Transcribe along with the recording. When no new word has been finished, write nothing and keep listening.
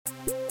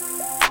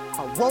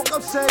I woke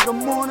up, said good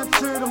morning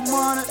to the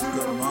morning.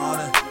 Good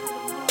morning,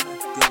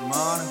 good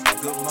morning,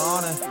 good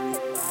morning.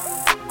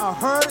 I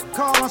heard it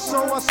calling,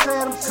 so I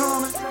said I'm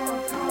coming.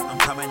 I'm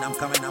coming, I'm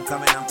coming, I'm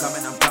coming, I'm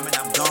coming, I'm coming,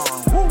 I'm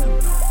gone. Woo.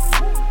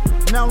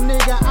 Now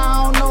nigga,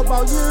 I don't know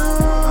about you.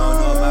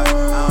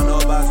 I don't know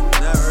about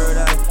you, never heard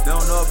of it,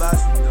 don't know about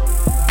you.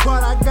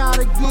 But I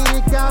gotta get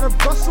it, gotta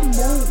bust a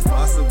move.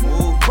 Bust a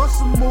move,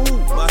 bust a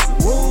move, bust a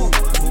move.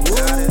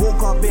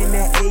 Woke up in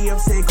that AM,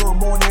 say good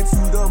morning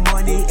to the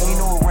money. Ain't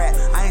no rap,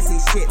 I ain't say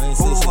shit.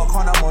 Pull over,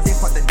 call them on, they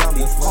fuck the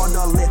dummy.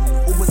 Honda Lyft,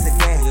 Uber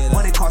sedan.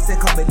 Money cost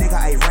that coming, nigga,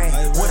 I ran.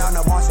 Went on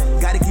the marshal,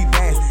 gotta keep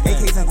bands.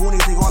 AKs and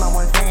goonies, they all on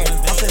one fan.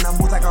 I'm finna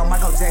move like I'm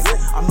Michael Jackson.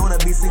 I'm known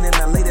to be seen in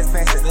the latest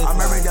fashion. I'm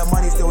married the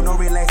money, still no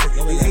relaxing.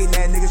 These hating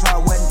that niggas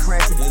try wasn't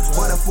crashing.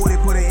 But a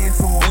 40 put it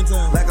into him.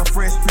 Like a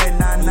fresh plate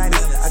 990.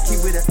 I keep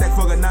it a stack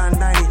for a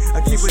 990.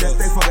 I keep it a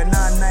stack for a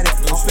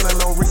 990. I'm feeling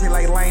low, rich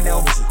like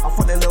Lionel. I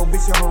fuck that little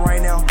bitch on right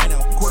now.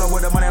 Caught up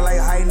with the money like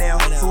high now.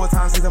 So it's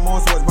time to see some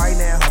more, so it's right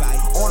now.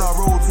 On our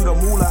road to the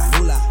moolah.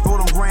 Throw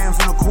them grams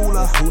in the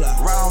cooler.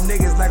 Ride on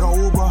niggas like a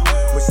Uber.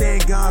 But she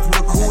ain't guns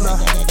with a cooler.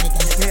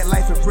 Had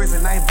life in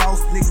prison, I ain't boss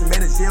niggas.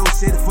 Man, the jail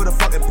shit for the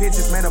fucking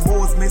pictures. Man, the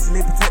moles missing,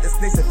 they protect the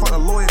snakes and fuck the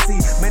loyalty.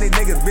 Man, they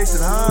niggas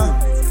vicious, huh?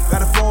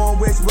 Got a phone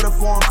wish with a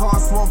foreign car,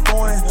 so I'm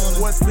phoning.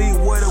 One sleep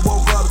with it,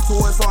 woke up to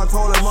it, so I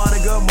told her,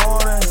 money, good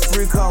morning.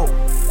 Rico.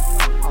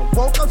 I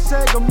woke up,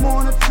 said good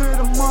morning to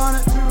the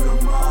morning.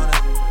 Good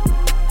morning,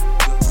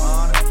 good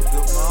morning,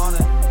 good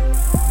morning.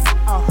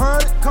 I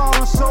heard it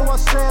calling, so I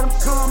said I'm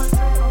coming.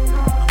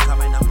 I'm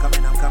coming, I'm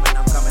coming, I'm coming,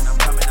 I'm coming, I'm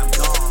coming, I'm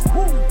gone.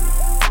 Woo.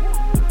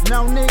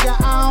 Now nigga,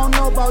 I don't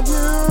know about you. I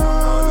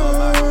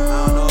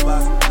don't know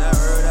about you, never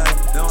heard of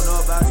it, don't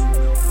know about you.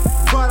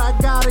 But I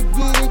gotta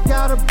get it,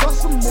 gotta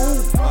bust a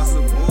move. Bust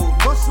a move,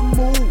 Bust a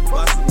move.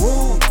 bust a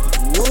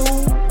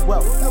move.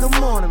 Well,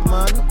 good morning,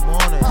 man. Good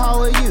morning. How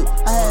are you?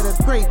 I had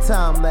a great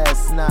time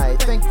last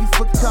night. Thank you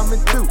for coming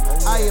through.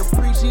 I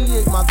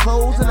appreciate my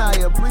clothes and I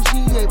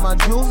appreciate my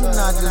jewels, and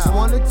I just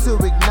wanted to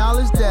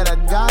acknowledge that I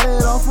got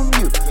it all from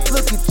you.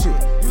 Look at you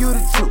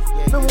the truth.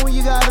 Remember when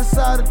you got us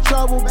out of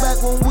trouble back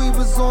when we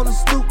was on the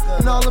stoop?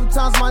 And all them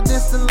times my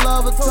distant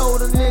lover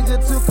told a nigga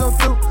to come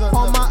through.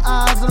 All my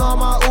eyes and all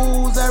my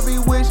oohs, every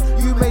wish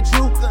you made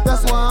true.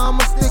 That's why I'ma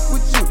stick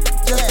with you.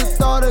 Just the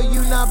thought of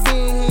you not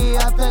being here,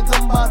 I think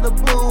I'm about to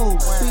boo.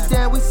 We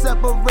damn, we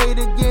separate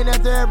again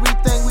after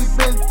everything we've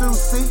been through,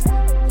 see?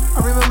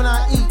 I remember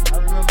not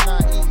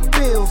eating,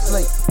 bills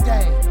late,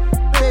 dang.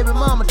 Baby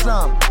mama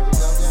drama,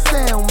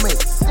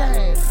 cellmates,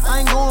 dang. I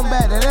ain't going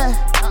back to that.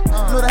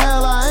 No the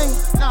hell I ain't.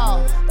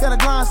 Gotta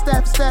grind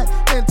stat for stat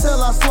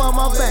until I swell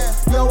my back.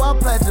 Yo, I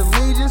pledge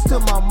allegiance to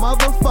my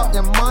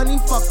motherfucking money.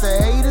 Fuck the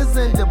haters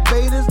and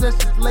debaters. Let's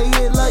just lay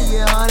it like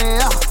yeah,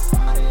 honey.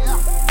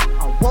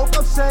 I woke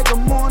up, said good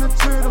morning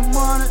to the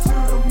morning.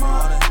 Good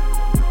morning,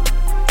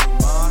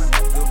 good morning,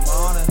 good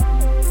morning.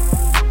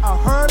 I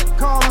heard it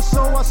calling,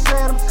 so I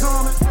said I'm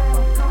coming.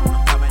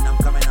 I'm coming, I'm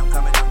coming, I'm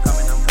coming, I'm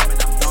coming, I'm coming,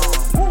 I'm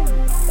gone. Woo.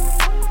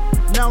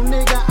 Now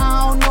nigga,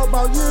 I don't know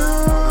about you. I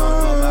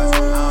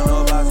don't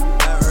know about you,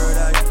 never heard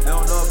of you,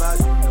 don't know about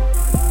you.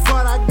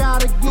 But I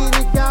gotta get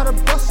it, gotta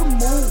bust a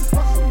move.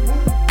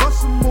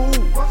 Bust a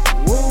move.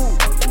 Woo,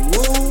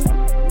 woo.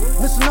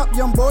 Listen up,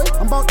 young boy.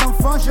 I'm about them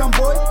funds, young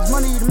boy. There's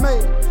money to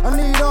make. I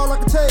need all I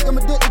can take. I'm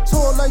addicted to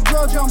it like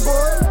drugs, young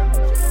boy.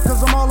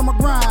 Cause I'm all on my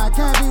grind.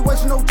 Can't be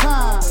wasting no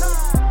time.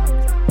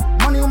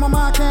 Money on my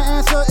mind, can't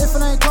answer if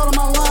it ain't calling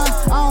my line.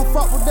 I don't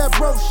fuck with that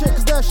broke shit,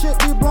 cause that shit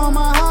be blowing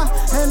my high.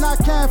 And I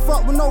can't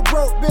fuck with no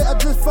broke bitch, I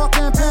just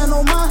fucking pan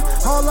on mine.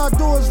 All I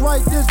do is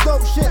write this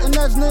dope shit, and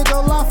that's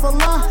nigga line for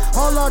line.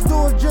 All I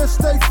do is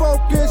just stay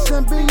focused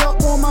and be up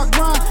on my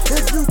grind.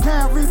 If you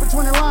can't read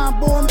between the line,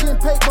 boy, I'm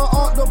getting paper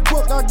off the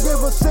book. I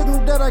give a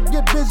signal that I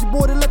get busy,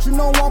 boy, to let you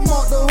know I'm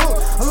off the hook.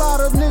 A lot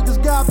of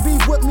niggas got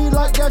beef with me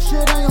like that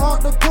shit ain't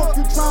hard to cook.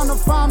 You tryna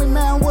find me,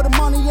 man, where the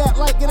money at,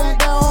 like it ain't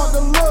that hard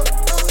to look.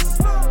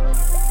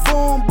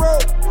 Born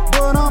broke,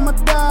 but I'ma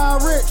die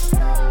rich.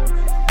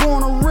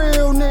 Born a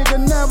real nigga,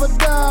 never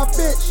die,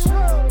 bitch.